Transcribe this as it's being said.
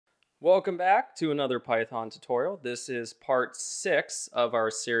Welcome back to another Python tutorial. This is part 6 of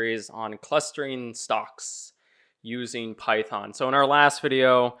our series on clustering stocks using Python. So in our last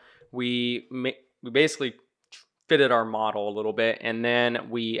video, we basically fitted our model a little bit, and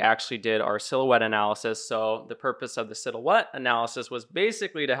then we actually did our silhouette analysis. So the purpose of the silhouette analysis was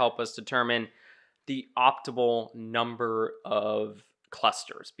basically to help us determine the optimal number of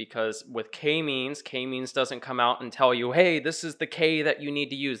clusters, because with Kmeans doesn't come out and tell you, hey, this is the K that you need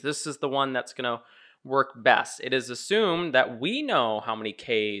to use. This is the one that's going to work best. It is assumed that we know how many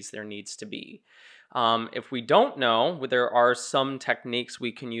Ks there needs to be. If we don't know, there are some techniques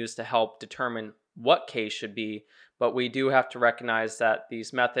we can use to help determine what K should be, but we do have to recognize that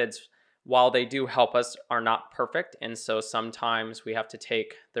these methods, while they do help us, are not perfect, and so sometimes we have to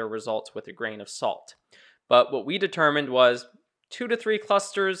take their results with a grain of salt. But what we determined was 2 to 3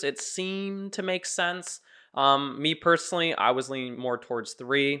 clusters. It seemed to make sense. Me personally, I was leaning more towards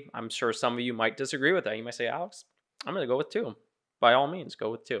 3. I'm sure some of you might disagree with that. You might say, Alex, I'm going to go with 2. By all means,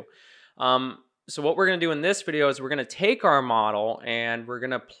 go with 2. So what we're going to do in this video is we're going to take our model and we're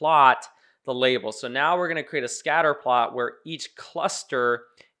going to plot the label. So now we're going to create a scatter plot where each cluster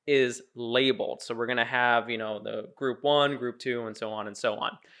is labeled. So we're going to have, the group 1, group 2, and so on and so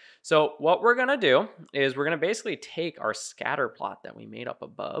on. So what we're going to do is we're going to basically take our scatter plot that we made up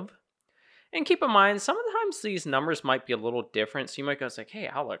above. And keep in mind, sometimes these numbers might be a little different. So you might go like, hey,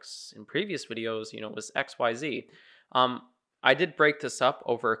 Alex, in previous videos, it was X, Y, Z. I did break this up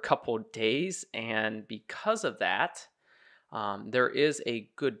over a couple days. And because of that, there is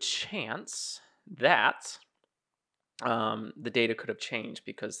a good chance that the data could have changed,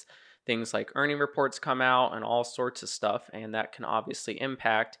 because things like earning reports come out and all sorts of stuff, and that can obviously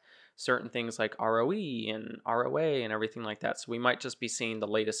impact certain things like ROE and ROA and everything like that. So we might just be seeing the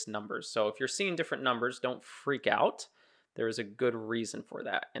latest numbers. So if you're seeing different numbers, don't freak out. There is a good reason for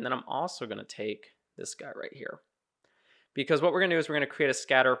that. And then I'm also going to take this guy right here, because what we're going to do is we're going to create a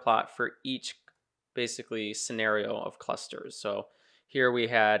scatter plot for each basically scenario of clusters. So here we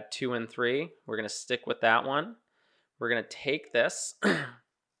had 2 and 3. We're going to stick with that one. We're going to take this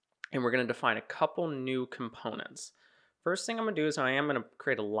and we're going to define a couple new components. First thing I'm going to do is I am going to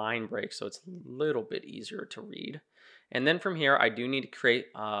create a line break so it's a little bit easier to read. And then from here, I do need to create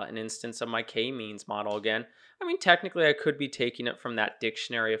an instance of my Kmeans model again. I mean, technically, I could be taking it from that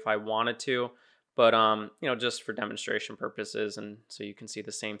dictionary if I wanted to, but just for demonstration purposes and so you can see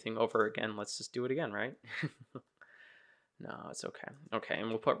the same thing over again, let's just do it again, right? No, it's okay. Okay, and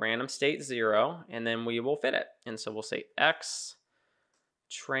we'll put random state 0, and then we will fit it. And so we'll say X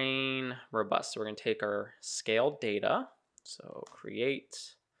train robust. So we're going to take our scaled data. So create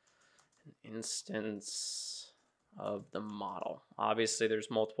an instance of the model. Obviously,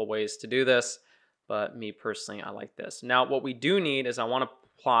 there's multiple ways to do this, but me personally, I like this. Now, what we do need is I want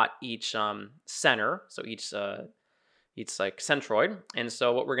to plot each center, so each like centroid. And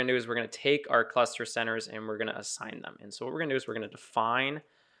so what we're going to do is we're going to take our cluster centers and we're going to assign them. And so what we're going to do is we're going to define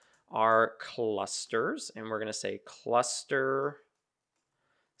our clusters, and we're going to say cluster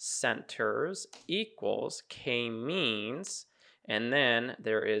centers equals Kmeans, and then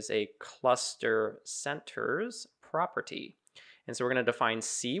there is a cluster centers property. And so we're going to define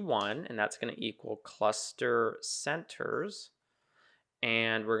C1, and that's going to equal cluster centers.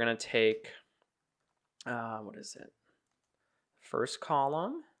 And we're going to take, what is it? First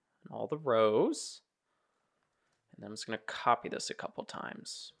column and all the rows. And then I'm just going to copy this a couple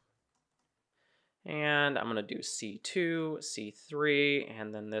times. And I'm going to do C2, C3,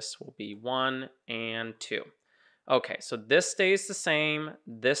 and then this will be 1 and 2. Okay, so this stays the same,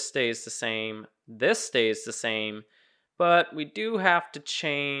 this stays the same, this stays the same, but we do have to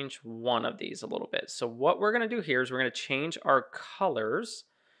change one of these a little bit. So what we're going to do here is we're going to change our colors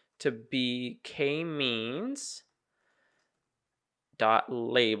to be Kmeans dot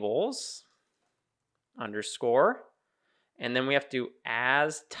labels underscore, and then we have to do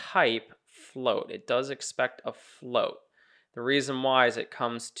as type float. It does expect a float. The reason why is it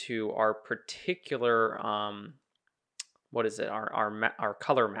comes to our particular our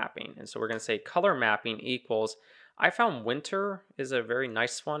color mapping. And so we're going to say color mapping equals, I found winter is a very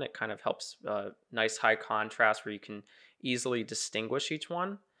nice one. It kind of helps nice high contrast where you can easily distinguish each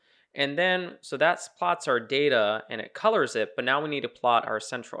one. And then, so that plots our data and it colors it, but now we need to plot our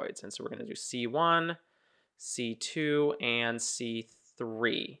centroids. And so we're going to do C1, C2, and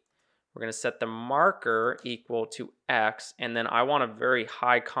C3. We're going to set the marker equal to X, and then I want a very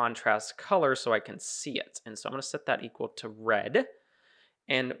high contrast color so I can see it. And so I'm going to set that equal to red.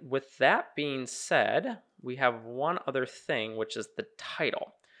 And with that being said, we have one other thing, which is the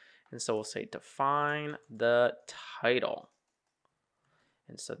title. And so we'll say define the title.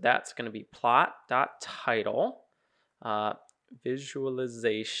 And so that's going to be plot.title,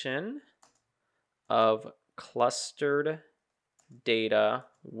 visualization of clustered data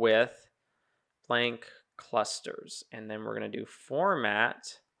with blank clusters. And then we're going to do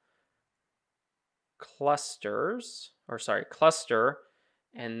format clusters, or sorry, cluster.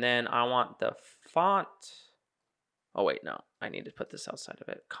 And then I want the font. Oh, wait, no, I need to put this outside of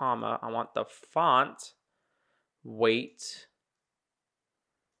it, comma. I want the font weight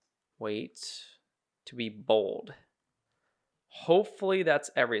to be bold. Hopefully that's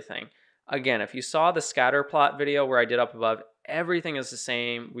everything. Again, if you saw the scatter plot video where I did up above, everything is the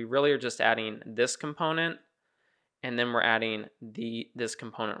same. We really are just adding this component, and then we're adding this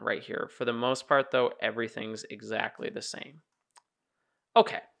component right here. For the most part, though, everything's exactly the same.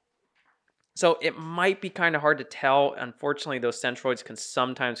 Okay. So it might be kind of hard to tell. Unfortunately, those centroids can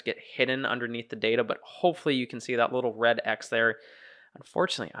sometimes get hidden underneath the data, but hopefully you can see that little red X there.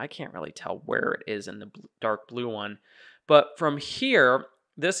 Unfortunately, I can't really tell where it is in the dark blue one. But from here,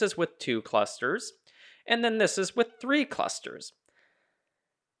 this is with 2 clusters, and then this is with 3 clusters.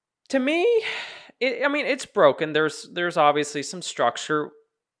 To me, I mean, it's broken. There's obviously some structure.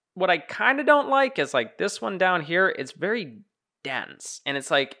 What I kind of don't like is like this one down here, it's very dense. And it's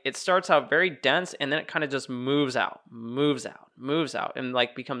like, it starts out very dense and then it kind of just moves out, and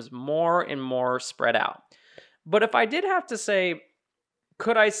like becomes more and more spread out. But if I did have to say,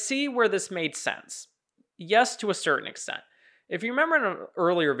 could I see where this made sense? Yes, to a certain extent. If you remember in an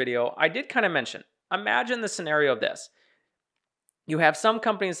earlier video, I did kind of mention, imagine the scenario of this. You have some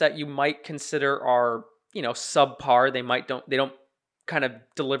companies that you might consider are, subpar. They don't kind of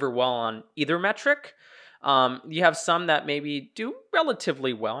deliver well on either metric. You have some that maybe do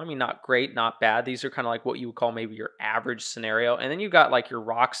relatively well. I mean, not great, not bad. These are kind of like what you would call maybe your average scenario. And then you got like your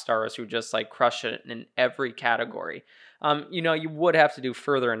rock stars who just like crush it in every category. You would have to do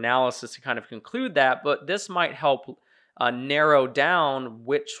further analysis to kind of conclude that, but this might help narrow down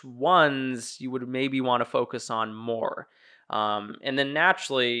which ones you would maybe want to focus on more. And then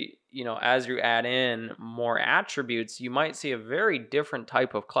naturally, as you add in more attributes, you might see a very different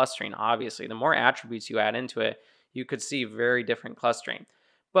type of clustering. Obviously, the more attributes you add into it, you could see very different clustering.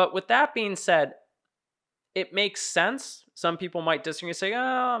 But with that being said, it makes sense. Some people might disagree and say,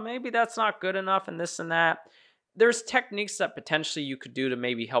 oh, maybe that's not good enough and this and that. There's techniques that potentially you could do to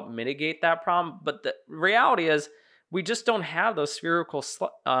maybe help mitigate that problem. But the reality is we just don't have those spherical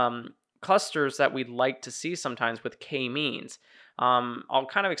clusters that we'd like to see sometimes with Kmeans. I'll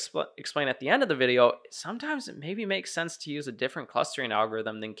kind of explain at the end of the video. Sometimes it maybe makes sense to use a different clustering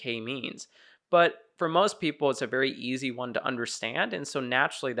algorithm than Kmeans. But for most people, it's a very easy one to understand. And so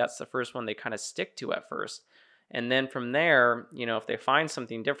naturally, that's the first one they kind of stick to at first. And then from there, if they find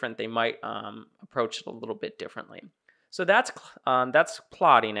something different, they might approach it a little bit differently. So that's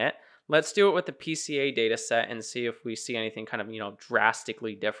plotting it. Let's do it with the PCA data set and see if we see anything kind of,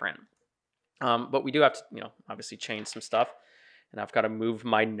 drastically different. But we do have to, obviously change some stuff. And I've got to move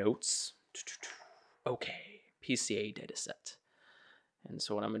my notes. Okay, PCA data set. And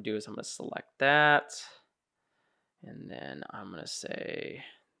so what I'm going to do is I'm going to select that. And then I'm going to say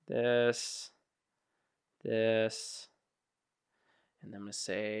this. And then I'm going to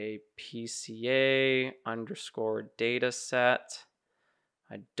say PCA underscore data set.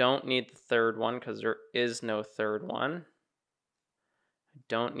 I don't need the third one because there is no third one. I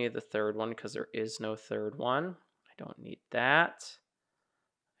don't need the third one because there is no third one. I don't need that.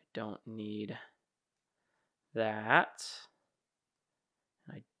 I don't need that.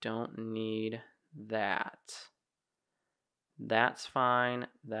 I don't need that. That's fine.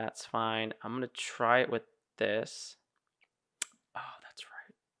 That's fine. I'm going to try it with this. Oh, that's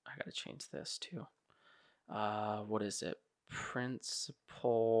right. I got to change this too. What is it?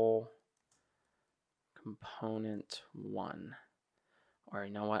 Principal component 1. Or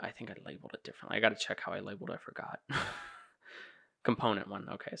you know what? I think I labeled it differently. I got to check how I labeled it. I forgot. Component 1.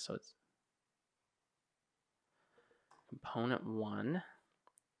 Okay, so it's component 1.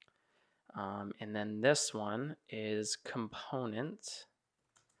 And then this one is component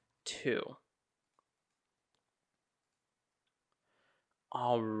 2.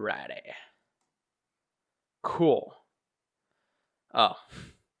 Alrighty. Cool. Oh,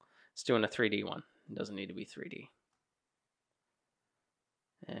 it's doing a 3D one. It doesn't need to be 3D.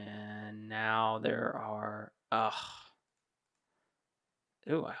 And now there are,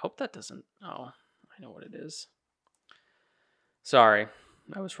 ooh, I hope that doesn't, oh, I know what it is. Sorry,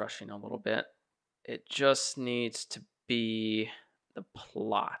 I was rushing a little bit. It just needs to be the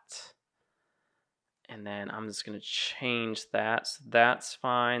plot. And then I'm just going to change that. So that's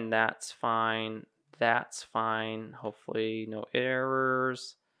fine, that's fine, that's fine. Hopefully no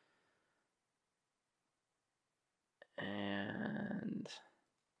errors. And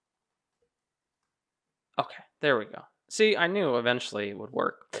okay, there we go. See, I knew eventually it would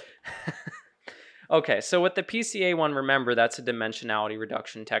work. Okay, so with the PCA one, remember that's a dimensionality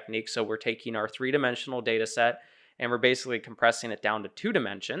reduction technique. So we're taking our 3-dimensional data set and we're basically compressing it down to 2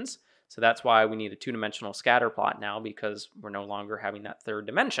 dimensions. So that's why we need a 2-dimensional scatter plot now, because we're no longer having that 3rd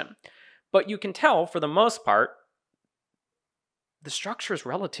dimension. But you can tell for the most part, the structure is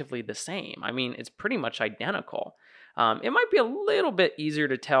relatively the same. I mean, it's pretty much identical. It might be a little bit easier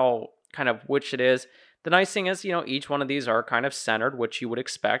to tell kind of which it is. The nice thing is, each one of these are kind of centered, which you would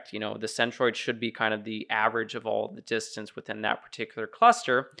expect. The centroid should be kind of the average of all the distance within that particular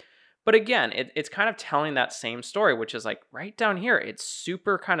cluster. But again, it's kind of telling that same story, which is like right down here, it's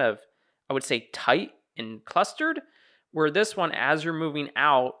super kind of, I would say, tight and clustered, where this one, as you're moving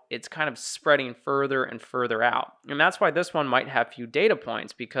out, it's kind of spreading further and further out. And that's why this one might have few data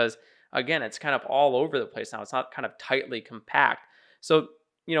points, because again, it's kind of all over the place now. It's not kind of tightly compact. So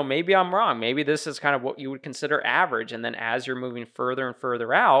maybe I'm wrong. Maybe this is kind of what you would consider average. And then as you're moving further and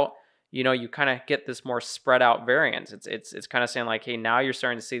further out, you kind of get this more spread out variance. It's kind of saying like, hey, now you're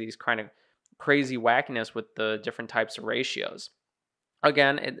starting to see these kind of crazy wackiness with the different types of ratios.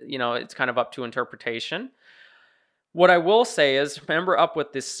 Again, it's kind of up to interpretation. What I will say is, remember up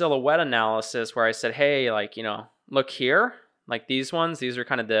with this silhouette analysis where I said, hey, like, look here, like these ones, these are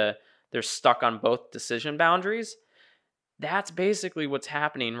kind of they're stuck on both decision boundaries. That's basically what's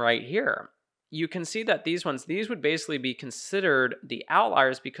happening right here. You can see that these would basically be considered the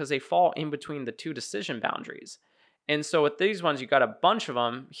outliers because they fall in between the 2 decision boundaries. And so with these ones, you got a bunch of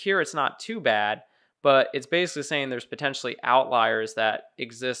them. Here it's not too bad, but it's basically saying there's potentially outliers that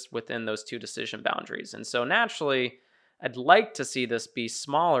exist within those 2 decision boundaries. And so naturally, I'd like to see this be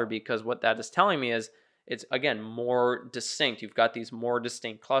smaller, because what that is telling me is it's, again, more distinct. You've got these more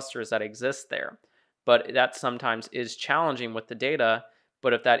distinct clusters that exist there. But that sometimes is challenging with the data.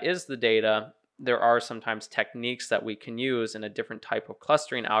 But if that is the data, there are sometimes techniques that we can use in a different type of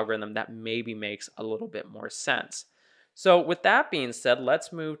clustering algorithm that maybe makes a little bit more sense. So with that being said,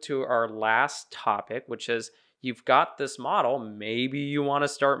 let's move to our last topic, which is you've got this model. Maybe you want to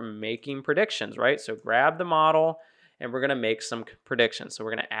start making predictions, right? So grab the model and we're going to make some predictions. So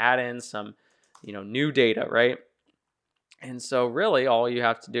we're going to add in some, new data, right? And so really all you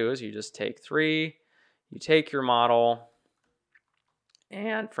have to do is you just take 3, you take your model,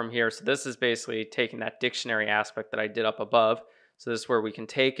 and from here, so this is basically taking that dictionary aspect that I did up above. So this is where we can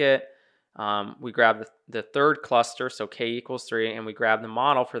take it. We grab the 3rd cluster, so k equals 3, and we grab the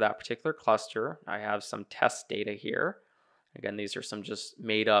model for that particular cluster. I have some test data here. Again, these are some just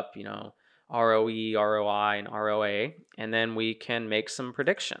made up, ROE, ROI, and ROA. And then we can make some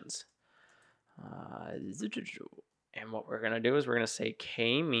predictions. And what we're going to do is we're going to say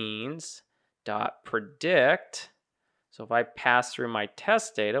Kmeans dot predict. So if I pass through my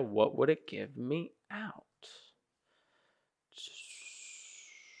test data, what would it give me out?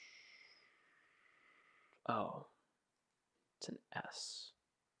 Oh, it's an S.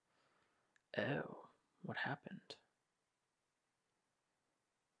 Oh, what happened?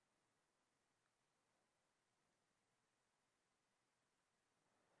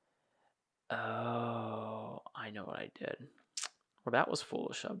 Oh, I know what I did. Well, that was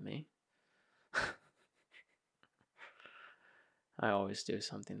foolish of me. I always do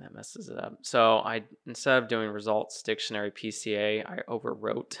something that messes it up. So instead of doing results dictionary PCA, I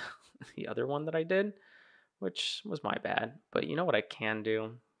overwrote the other one that I did, which was my bad. But you know what I can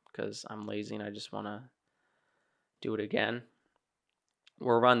do, because I'm lazy and I just want to do it again?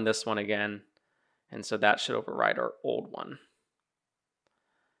 We'll run this one again, and so that should override our old one.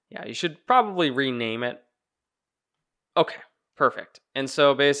 Yeah, you should probably rename it. Okay, perfect. And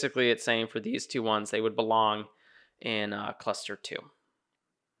so basically it's saying for these 2 ones, they would belong in cluster 2.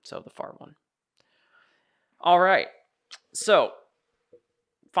 So the far one. All right. So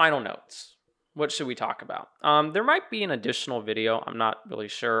final notes. What should we talk about? There might be an additional video. I'm not really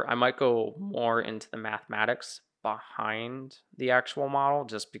sure. I might go more into the mathematics behind the actual model,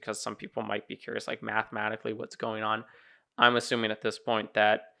 just because some people might be curious, like mathematically what's going on. I'm assuming at this point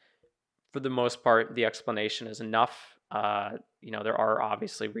that for the most part, the explanation is enough. There are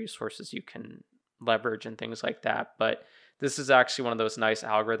obviously resources you can leverage and things like that, but this is actually one of those nice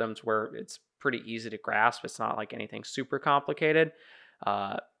algorithms where it's pretty easy to grasp. It's not like anything super complicated,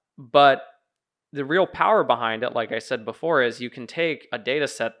 but the real power behind it, like I said before, is you can take a data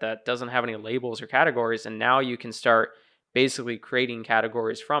set that doesn't have any labels or categories, and now you can start basically creating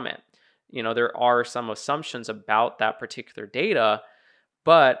categories from it. There are some assumptions about that particular data,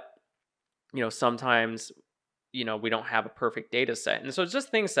 but sometimes, we don't have a perfect data set. And so it's just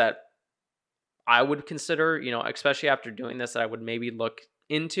things that I would consider, especially after doing this, that I would maybe look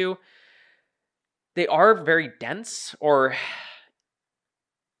into. They are very dense, or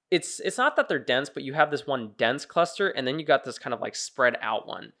it's not that they're dense, but you have this one dense cluster and then you got this kind of like spread out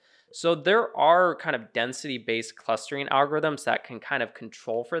one. So there are kind of density based clustering algorithms that can kind of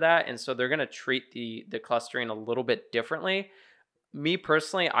control for that. And so they're going to treat the clustering a little bit differently. Me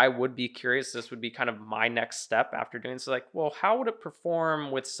personally, I would be curious. This would be kind of my next step after doing this. Like, well, how would it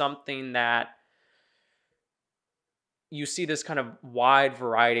perform with something that you see this kind of wide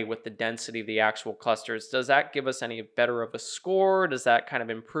variety with the density of the actual clusters? Does that give us any better of a score? Does that kind of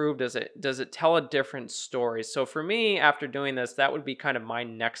improve? Does it tell a different story? So for me, after doing this, that would be kind of my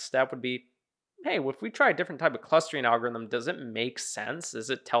next step would be, hey, if we try a different type of clustering algorithm, does it make sense? Is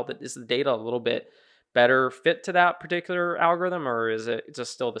the data a little bit better fit to that particular algorithm, or is it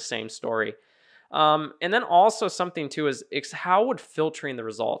just still the same story? And then also something too is how would filtering the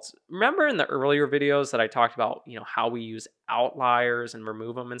results. Remember in the earlier videos that I talked about, how we use outliers and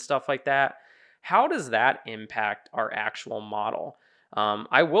remove them and stuff like that. How does that impact our actual model?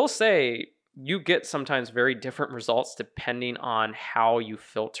 I will say you get sometimes very different results depending on how you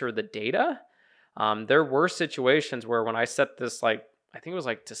filter the data. There were situations where when I set this, like, I think it was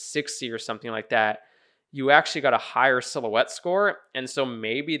like to 60 or something like that, you actually got a higher silhouette score. And so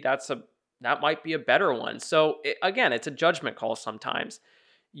maybe that might be a better one. So again, it's a judgment call sometimes.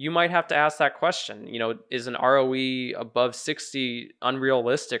 You might have to ask that question, is an ROE above 60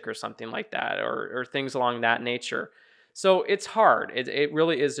 unrealistic or something like that, or things along that nature. So it's hard. It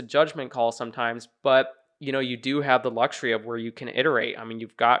really is a judgment call sometimes, but you do have the luxury of where you can iterate. I mean,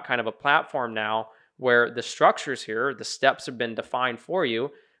 you've got kind of a platform now where the structures here, the steps have been defined for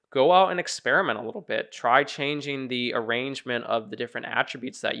you. Go out and experiment a little bit. Try changing the arrangement of the different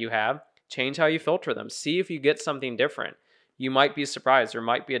attributes that you have. Change how you filter them. See if you get something different. You might be surprised. There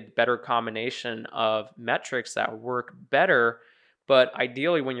might be a better combination of metrics that work better. But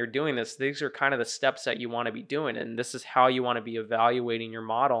ideally, when you're doing this, these are kind of the steps that you want to be doing. And this is how you want to be evaluating your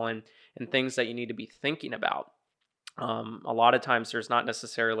model and things that you need to be thinking about. A lot of times there's not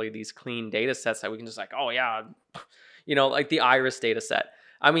necessarily these clean data sets that we can just like, oh yeah, like the iris data set.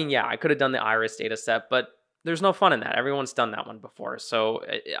 I mean, yeah, I could have done the iris data set, but there's no fun in that. Everyone's done that one before. So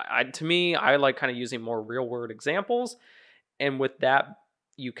to me, I like kind of using more real world examples. And with that,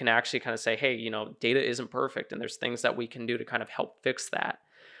 you can actually kind of say, hey, data isn't perfect. And there's things that we can do to kind of help fix that.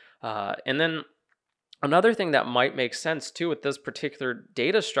 And then another thing that might make sense too with this particular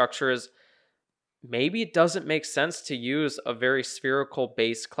data structure is maybe it doesn't make sense to use a very spherical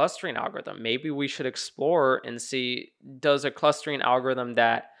based clustering algorithm. Maybe we should explore and see, does a clustering algorithm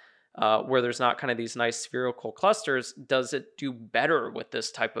that where there's not kind of these nice spherical clusters, does it do better with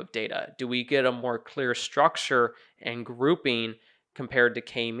this type of data? Do we get a more clear structure and grouping compared to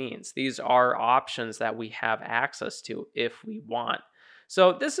Kmeans? These are options that we have access to if we want.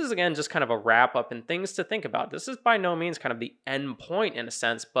 So this is, again, just kind of a wrap up and things to think about. This is by no means kind of the end point in a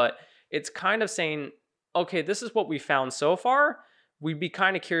sense, but it's kind of saying, okay, this is what we found so far. We'd be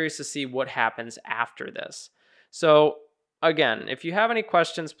kind of curious to see what happens after this. So again, if you have any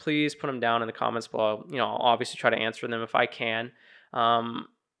questions, please put them down in the comments below. I'll obviously try to answer them if I can.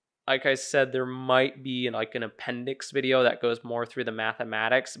 Like I said, there might be like an appendix video that goes more through the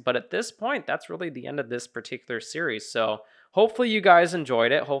mathematics, but at this point, that's really the end of this particular series. So hopefully you guys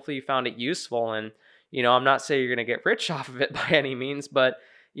enjoyed it. Hopefully you found it useful. And, I'm not saying you're going to get rich off of it by any means, but,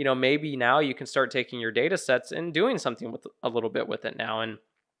 maybe now you can start taking your data sets and doing something with a little bit with it now. And,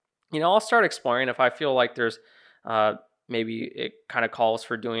 I'll start exploring if I feel like there's, maybe it kind of calls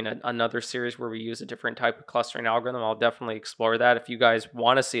for doing another series where we use a different type of clustering algorithm. I'll definitely explore that. If you guys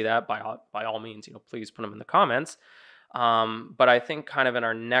want to see that, by all means, please put them in the comments. But I think kind of in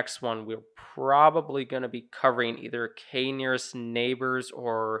our next one, we're probably going to be covering either k-nearest neighbors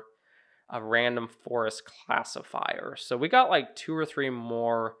or a random forest classifier. So we got like 2 or 3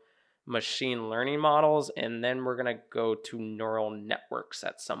 more machine learning models, and then we're going to go to neural networks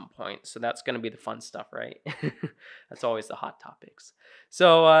at some point. So that's going to be the fun stuff, right? That's always the hot topics.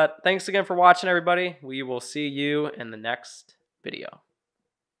 So thanks again for watching, everybody. We will see you in the next video.